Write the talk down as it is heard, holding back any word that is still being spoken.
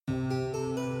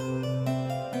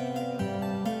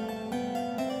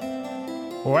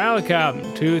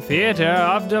Welcome to Theater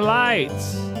of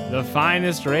Delights, the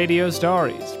finest radio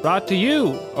stories brought to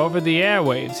you over the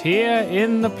airwaves here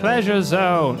in the Pleasure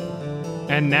Zone.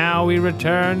 And now we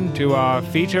return to our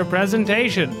feature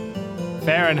presentation,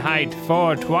 Fahrenheit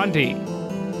 420.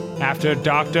 After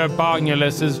Dr.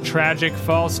 Bognulus's tragic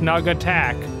false nug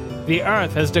attack, the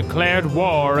Earth has declared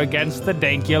war against the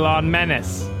Dankulon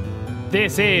menace.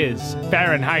 This is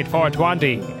Fahrenheit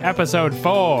 420, Episode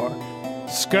 4,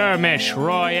 Skirmish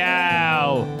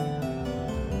Royale.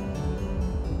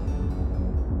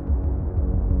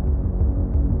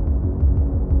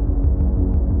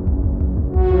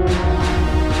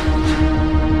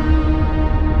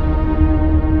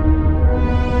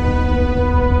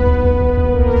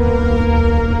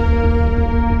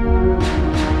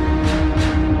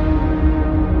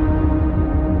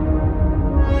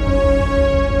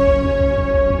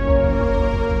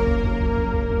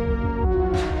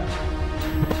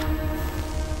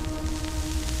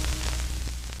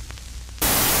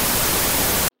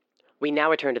 We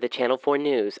now return to the Channel 4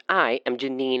 News. I am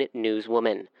Janine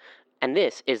Newswoman, and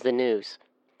this is the news.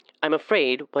 I'm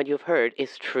afraid what you've heard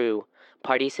is true.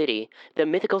 Party City, the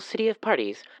mythical city of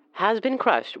parties, has been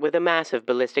crushed with a massive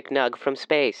ballistic nug from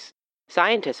space.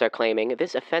 Scientists are claiming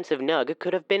this offensive nug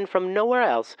could have been from nowhere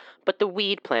else but the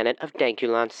weed planet of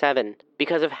Dankulon 7,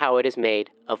 because of how it is made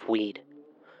of weed.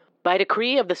 By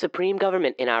decree of the supreme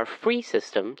government in our free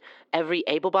system, every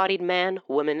able-bodied man,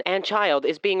 woman, and child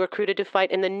is being recruited to fight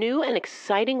in the new and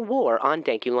exciting war on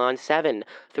Dankulon 7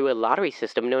 through a lottery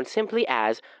system known simply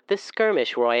as the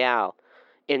Skirmish Royale.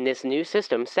 In this new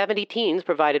system, 70 teens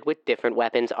provided with different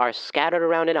weapons are scattered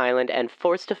around an island and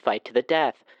forced to fight to the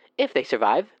death. If they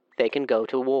survive, they can go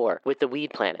to war with the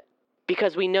weed planet.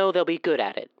 Because we know they'll be good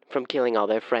at it, from killing all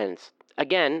their friends.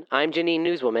 Again, I'm Janine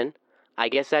Newswoman. I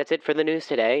guess that's it for the news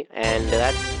today, and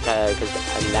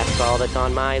that's all that's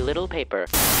on my little paper.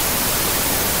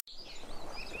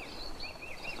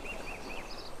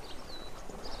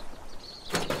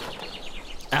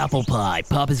 Apple pie.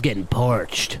 Papa's getting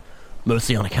parched.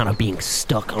 Mostly on account of being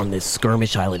stuck on this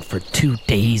skirmish island for 2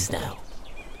 days now.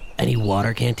 Any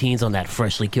water canteens on that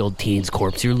freshly killed teen's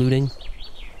corpse you're looting?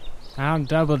 I'll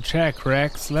double check,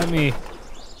 Rex. Let me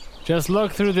just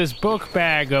look through this book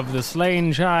bag of the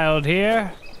slain child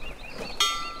here.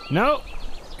 Nope.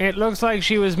 It looks like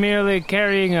she was merely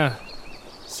carrying a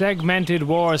segmented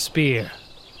war spear.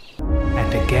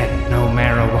 And again, no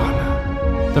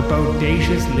marijuana. The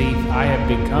bodacious leaf I have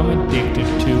become addicted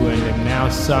to and am now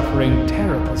suffering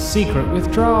terrible secret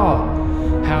withdrawal.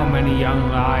 How many young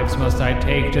lives must I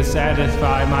take to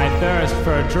satisfy my thirst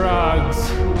for drugs?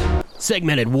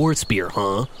 Segmented war spear,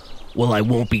 huh? Well, I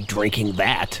won't be drinking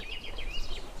that.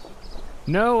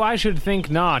 No, I should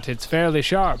think not. It's fairly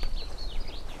sharp.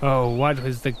 Oh, what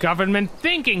was the government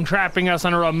thinking trapping us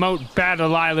on a remote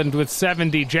battle island with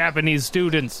 70 Japanese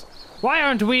students? Why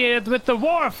aren't we with the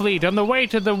war fleet on the way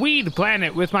to the weed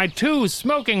planet with my 2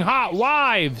 smoking hot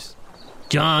wives?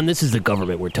 John, this is the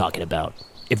government we're talking about.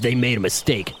 If they made a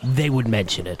mistake, they would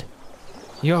mention it.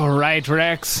 You're right,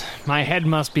 Rex. My head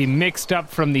must be mixed up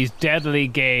from these deadly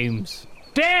games.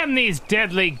 Damn these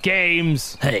deadly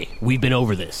games! Hey, we've been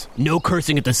over this. No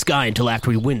cursing at the sky until after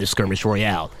we win the Skirmish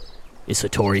Royale. Is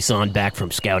Hattori-san back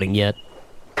from scouting yet?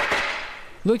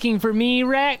 Looking for me,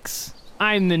 Rex?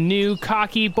 I'm the new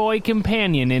cocky boy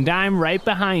companion, and I'm right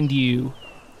behind you.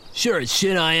 Sure as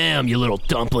shit I am, you little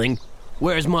dumpling.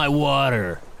 Where's my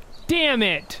water? Damn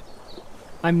it!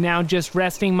 I'm now just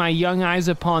resting my young eyes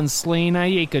upon slain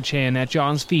Ayeka-chan at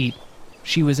John's feet.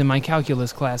 She was in my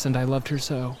calculus class, and I loved her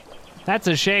so. That's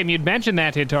a shame you'd mention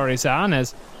that, Hattori-san,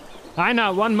 as I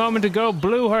not one moment ago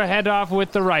blew her head off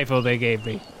with the rifle they gave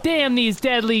me. Damn these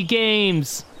deadly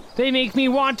games! They make me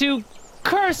want to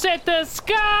curse at the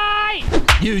sky!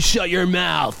 You shut your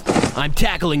mouth! I'm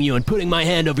tackling you and putting my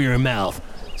hand over your mouth.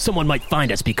 Someone might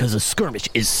find us because a skirmish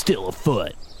is still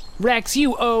afoot. Rex,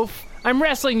 you oaf! I'm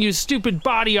wrestling your stupid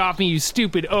body off me, you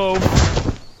stupid oaf!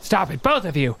 Stop it, both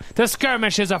of you! The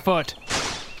skirmish is afoot!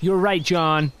 You're right,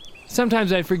 John.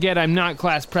 Sometimes I forget I'm not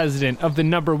class president of the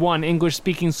 #1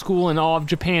 English-speaking school in all of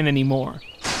Japan anymore.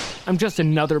 I'm just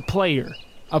another player.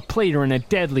 A player in a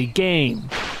deadly game.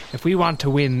 If we want to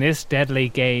win this deadly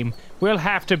game, we'll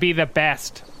have to be the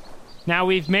best. Now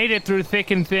we've made it through thick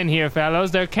and thin here,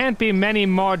 fellows. There can't be many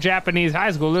more Japanese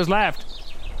high schoolers left.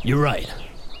 You're right.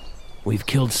 We've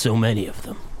killed so many of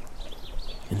them.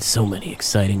 In so many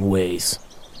exciting ways.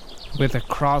 With a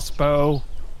crossbow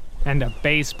and a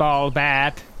baseball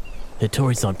bat.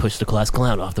 Hattori-san pushed the class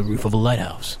clown off the roof of a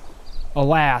lighthouse.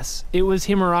 Alas, it was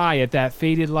him or I at that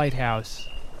fated lighthouse.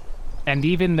 And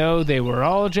even though they were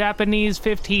all Japanese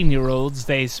 15-year-olds,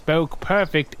 they spoke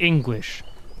perfect English,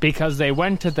 because they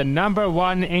went to the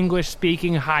 #1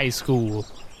 English-speaking high school.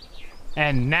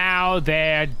 And now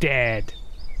they're dead.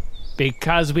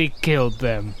 Because we killed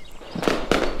them.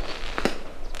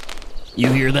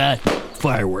 You hear that?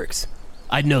 Fireworks.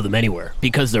 I'd know them anywhere,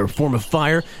 because they're a form of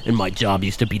fire, and my job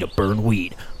used to be to burn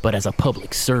weed, but as a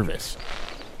public service.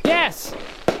 Yes!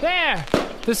 There!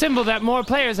 The symbol that more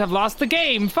players have lost the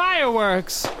game.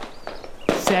 Fireworks!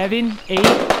 7, 8,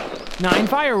 9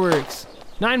 fireworks.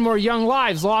 9 more young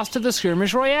lives lost to the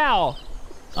Skirmish Royale.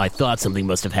 I thought something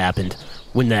must have happened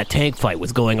when that tank fight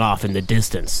was going off in the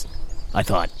distance. I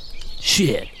thought,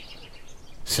 shit,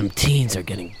 some teens are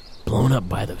getting blown up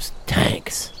by those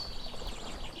tanks.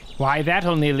 Why, that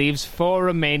only leaves 4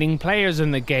 remaining players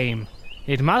in the game.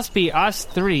 It must be us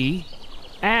 3,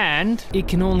 and it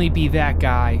can only be that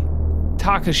guy,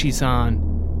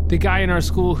 Takashi-san. The guy in our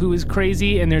school who is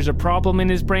crazy and there's a problem in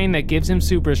his brain that gives him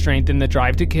super strength and the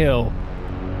drive to kill.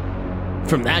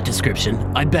 From that description,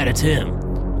 I bet it's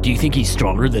him. Do you think he's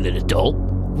stronger than an adult?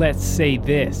 Let's say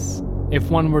this. If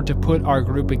one were to put our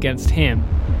group against him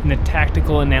in a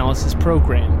tactical analysis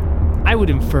program, I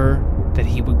would infer that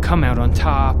he would come out on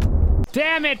top.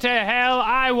 Damn it to hell,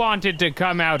 I wanted to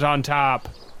come out on top.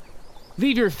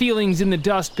 Leave your feelings in the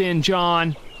dustbin,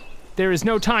 John. There is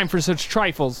no time for such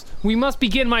trifles. We must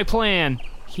begin my plan.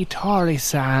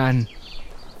 Hitori-san.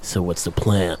 So what's the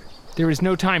plan? There is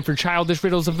no time for childish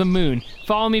riddles of the moon.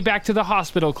 Follow me back to the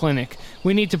hospital clinic.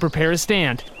 We need to prepare a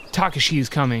stand. Takashi is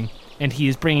coming, and he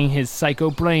is bringing his psycho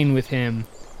brain with him.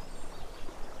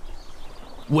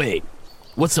 Wait,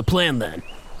 what's the plan then?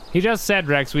 He just said,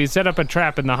 Rex, we set up a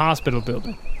trap in the hospital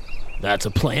building. That's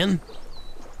a plan?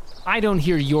 I don't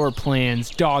hear your plans,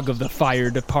 dog of the fire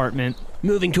department.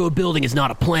 Moving to a building is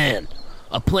not a plan.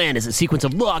 A plan is a sequence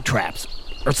of log traps,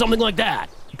 or something like that.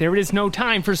 There is no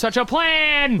time for such a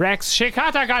plan! Rex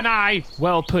shikataganai!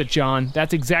 Well put, John.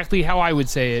 That's exactly how I would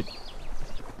say it.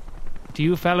 Do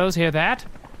you fellows hear that?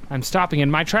 I'm stopping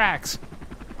in my tracks.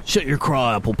 Shut your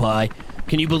craw, Apple Pie.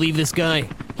 Can you believe this guy?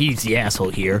 He's the asshole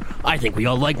here. I think we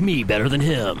all like me better than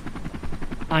him.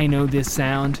 I know this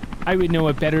sound. I would know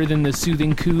it better than the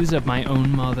soothing coos of my own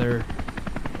mother.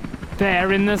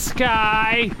 There in the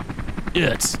sky!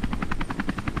 It's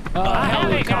a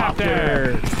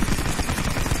helicopter!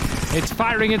 It's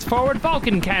firing its forward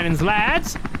Vulcan cannons,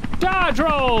 lads! Dodge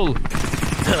roll!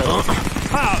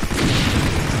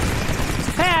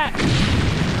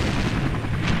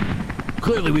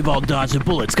 Clearly we've all dodged the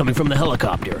bullets coming from the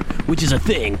helicopter, which is a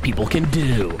thing people can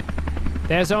do.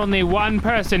 There's only one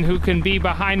person who can be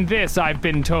behind this, I've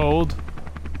been told.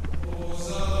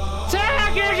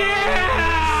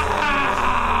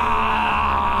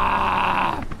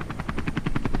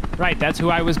 Right, that's who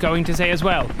I was going to say as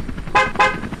well.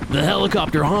 The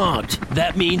helicopter honked.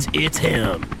 That means it's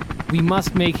him. We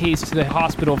must make haste to the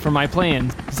hospital for my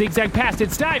plans. Zigzag past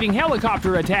its diving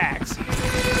helicopter attacks.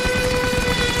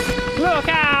 Look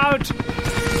out!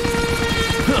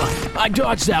 I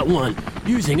dodged that one,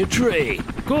 using a tree.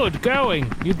 Good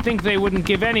going. You'd think they wouldn't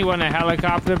give anyone a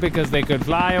helicopter because they could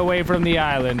fly away from the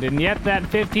island, and yet that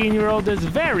 15-year-old is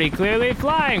very clearly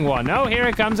flying one. Oh, here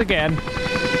it comes again.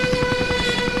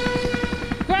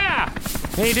 Ah!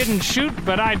 He didn't shoot,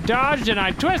 but I dodged and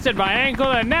I twisted my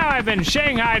ankle, and now I've been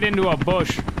shanghaied into a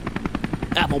bush.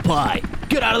 Apple Pie,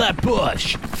 get out of that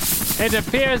bush! It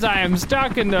appears I am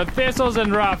stuck in the thistles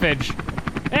and roughage.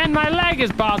 And my leg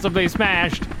is possibly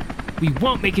smashed. We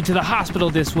won't make it to the hospital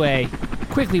this way.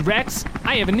 Quickly, Rex,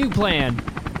 I have a new plan.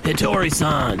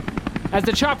 Hitori-san. As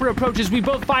the chopper approaches, we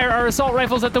both fire our assault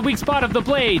rifles at the weak spot of the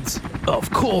blades.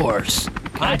 Of course.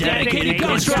 A dedicated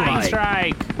gun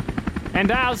strike.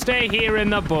 And I'll stay here in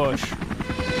the bush.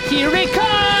 Here it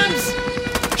comes!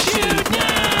 Shoot now!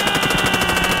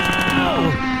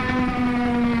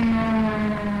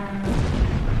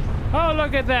 Oh,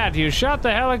 look at that. You shot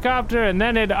the helicopter and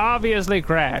then it obviously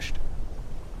crashed.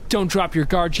 Don't drop your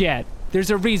guard yet. There's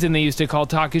a reason they used to call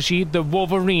Takashi the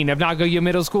Wolverine of Nagoya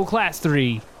Middle School Class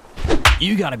 3.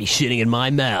 You gotta be shitting in my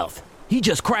mouth. He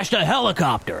just crashed a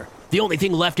helicopter. The only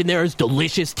thing left in there is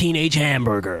delicious teenage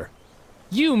hamburger.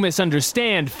 You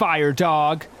misunderstand, Fire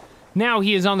Dog. Now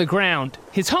he is on the ground.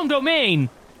 His home domain.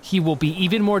 He will be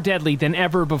even more deadly than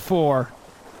ever before.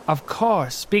 Of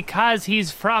course, because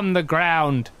he's from the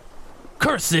ground.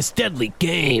 Curse this deadly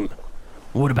game.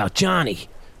 What about Johnny?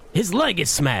 His leg is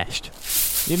smashed.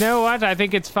 You know what? I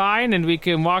think it's fine, and we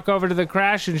can walk over to the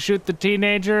crash and shoot the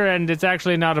teenager, and it's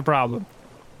actually not a problem.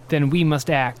 Then we must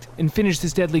act and finish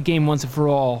this deadly game once and for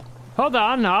all. Hold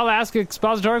on, I'll ask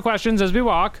expository questions as we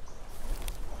walk.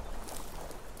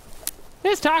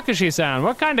 This Takashi-san,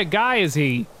 what kind of guy is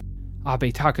he?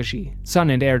 Abe Takashi, son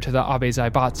and heir to the Abe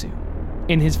Zaibatsu.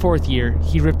 In his 4th year,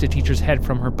 he ripped a teacher's head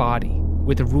from her body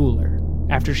with a ruler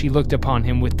after she looked upon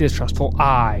him with distrustful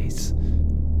eyes.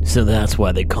 So that's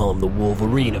why they call him the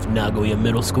Wolverine of Nagoya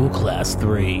Middle School Class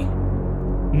 3.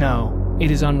 No,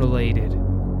 it is unrelated.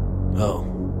 Oh,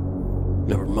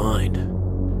 never mind.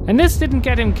 And this didn't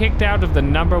get him kicked out of the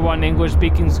 #1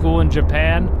 English-speaking school in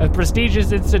Japan, a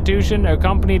prestigious institution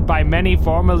accompanied by many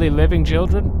formerly living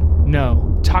children?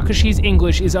 No, Takashi's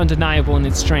English is undeniable in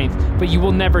its strength, but you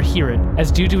will never hear it,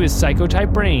 as due to his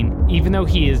psychotype brain, even though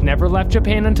he has never left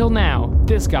Japan until now,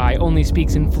 this guy only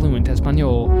speaks in fluent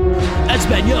Espanol.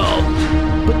 Espanol?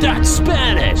 But that's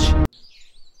Spanish!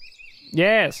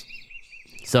 Yes.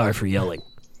 Sorry for yelling.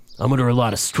 I'm under a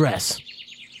lot of stress.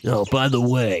 Oh, by the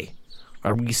way,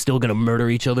 are we still gonna murder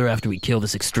each other after we kill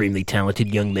this extremely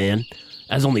talented young man?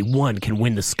 As only one can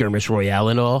win the skirmish royale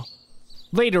and all?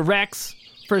 Later, Rex.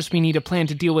 First, we need a plan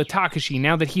to deal with Takashi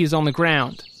now that he is on the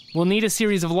ground. We'll need a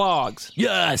series of logs.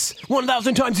 Yes!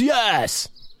 1,000 times yes!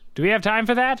 Do we have time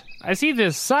for that? I see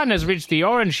the sun has reached the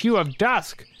orange hue of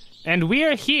dusk, and we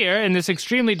are here in this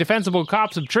extremely defensible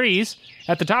copse of trees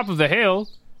at the top of the hill,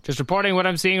 just reporting what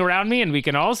I'm seeing around me, and we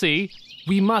can all see.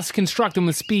 We must construct them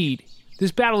with speed.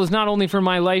 This battle is not only for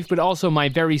my life, but also my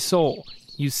very soul.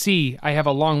 You see, I have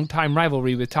a long-time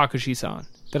rivalry with Takashi-san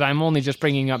that I'm only just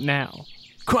bringing up now.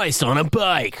 Christ on a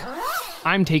bike!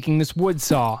 I'm taking this wood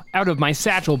saw out of my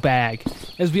satchel bag.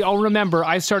 As we all remember,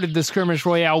 I started the skirmish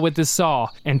royale with this saw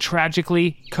and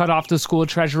tragically cut off the school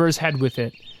treasurer's head with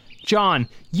it. John,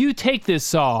 you take this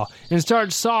saw and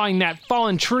start sawing that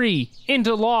fallen tree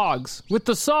into logs with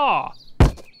the saw.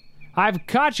 I've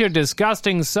cut your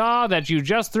disgusting saw that you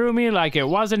just threw me like it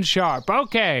wasn't sharp.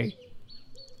 Okay.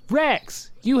 Rex,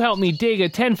 you helped me dig a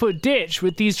 10-foot ditch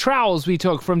with these trowels we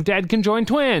took from dead conjoined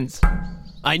twins.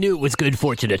 I knew it was good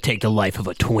fortune to take the life of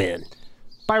a twin.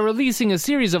 By releasing a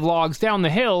series of logs down the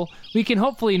hill, we can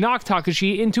hopefully knock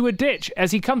Takashi into a ditch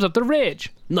as he comes up the ridge.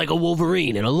 Like a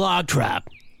Wolverine in a log trap.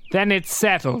 Then it's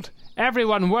settled.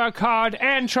 Everyone work hard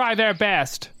and try their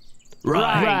best.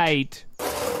 Right.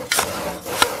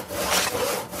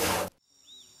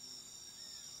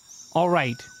 All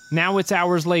right, now it's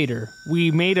hours later.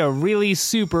 We made a really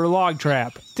super log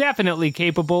trap, definitely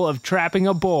capable of trapping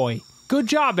a boy. Good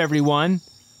job, everyone.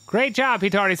 Great job,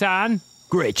 Hitori-san.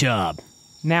 Great job.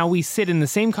 Now we sit in the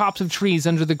same copse of trees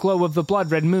under the glow of the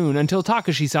blood-red moon until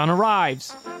Takashi-san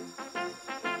arrives.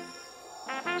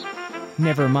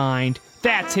 Never mind,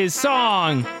 that's his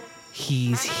song.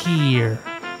 He's here.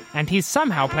 And he's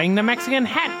somehow playing the Mexican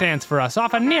hat dance for us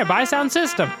off a nearby sound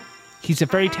system. He's a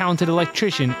very talented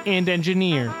electrician and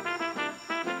engineer.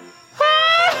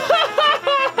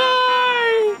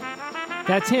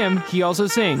 That's him. He also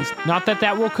sings. Not that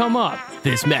that will come up.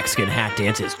 This Mexican hat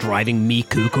dance is driving me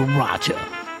cucaracha.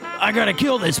 I gotta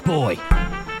kill this boy.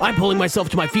 I'm pulling myself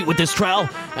to my feet with this trowel,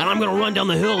 and I'm gonna run down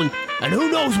the hill, and who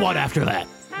knows what after that.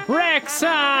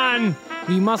 Rex-san!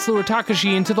 We must lure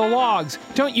Takashi into the logs.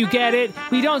 Don't you get it?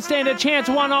 We don't stand a chance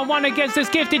one-on-one against this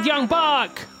gifted young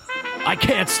buck. I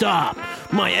can't stop.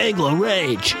 My Anglo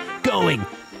rage going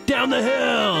down the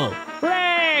hill.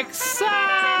 Rex-san!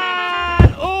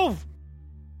 Oh!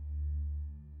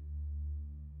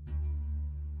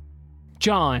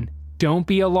 John, don't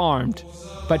be alarmed,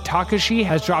 but Takashi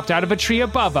has dropped out of a tree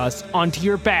above us onto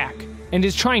your back and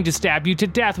is trying to stab you to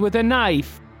death with a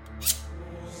knife.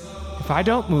 If I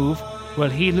don't move, will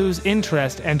he lose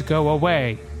interest and go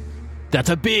away? That's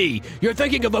a bee. You're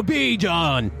thinking of a bee,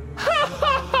 John.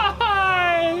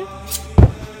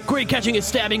 Great catching his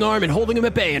stabbing arm and holding him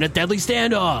at bay in a deadly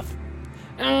standoff.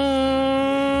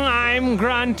 I'm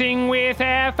grunting with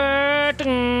effort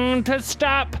to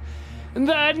stop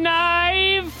the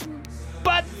knife,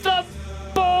 but the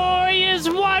boy is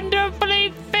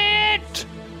wonderfully fit.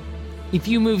 If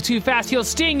you move too fast, he'll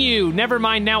sting you. Never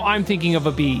mind, now I'm thinking of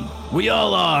a bee. We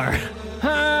all are.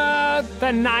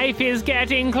 The knife is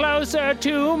getting closer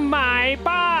to my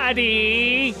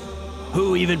body.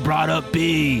 Who even brought up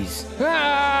bees?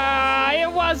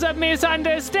 It was a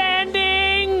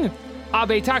misunderstanding.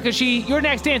 Abe Takashi, your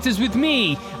next dance is with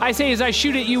me. I say as I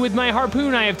shoot at you with my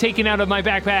harpoon I have taken out of my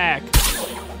backpack.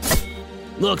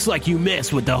 Looks like you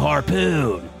missed with the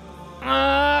harpoon.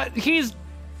 He's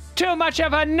too much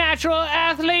of a natural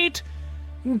athlete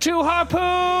to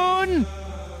harpoon.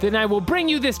 Then I will bring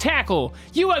you this tackle,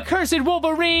 you accursed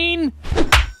Wolverine.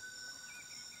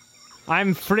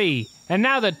 I'm free, and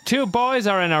now the two boys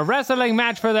are in a wrestling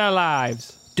match for their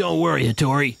lives. Don't worry,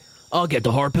 Hitori. I'll get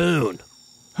the harpoon.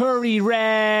 Hurry,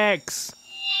 Rex.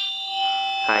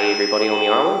 Hi, everybody on the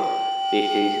island. This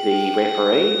is the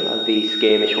referee of the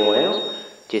Skirmish Royale.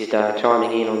 Just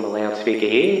chiming in on the loudspeaker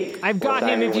here. I've got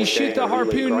him if you shoot the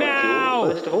harpoon now!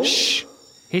 First of all. Shh!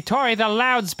 Hitori, the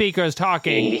loudspeaker's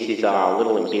talking. This is a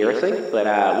little embarrassing, but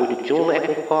would John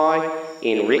Apple Pie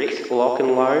in Rick's Lock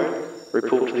and Load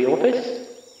report to the office?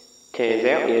 Turns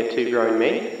out you're two grown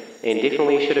men, and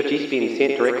definitely should have just been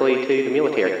sent directly to the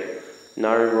military.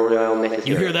 No royale necessary.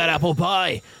 You hear that, Apple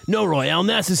Pie? No royale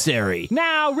necessary.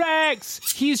 Now, Rex!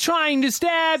 He's trying to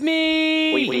stab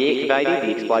me! We deactivated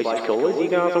the explosive collars you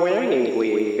guys are wearing, and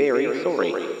we're very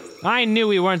sorry. I knew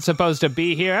we weren't supposed to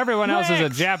be here. Everyone else is a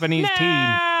Japanese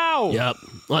team. Yep,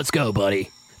 let's go,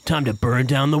 buddy. Time to burn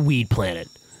down the weed planet.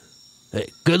 Hey,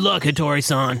 good luck,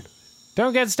 Hitori-san.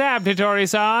 Don't get stabbed,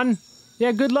 Hitori-san.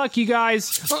 Yeah, good luck, you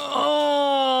guys.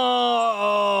 Oh!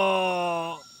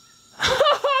 Hi!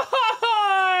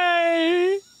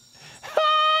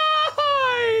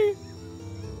 Hi!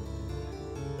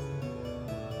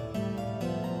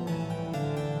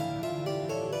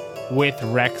 With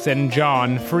Rex and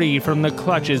John free from the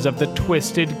clutches of the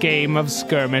twisted game of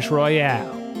Skirmish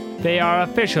Royale, they are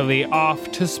officially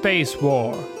off to space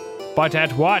war. But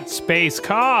at what space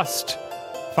cost?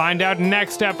 Find out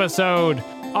next episode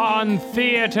on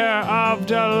Theater of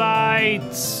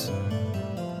Delights.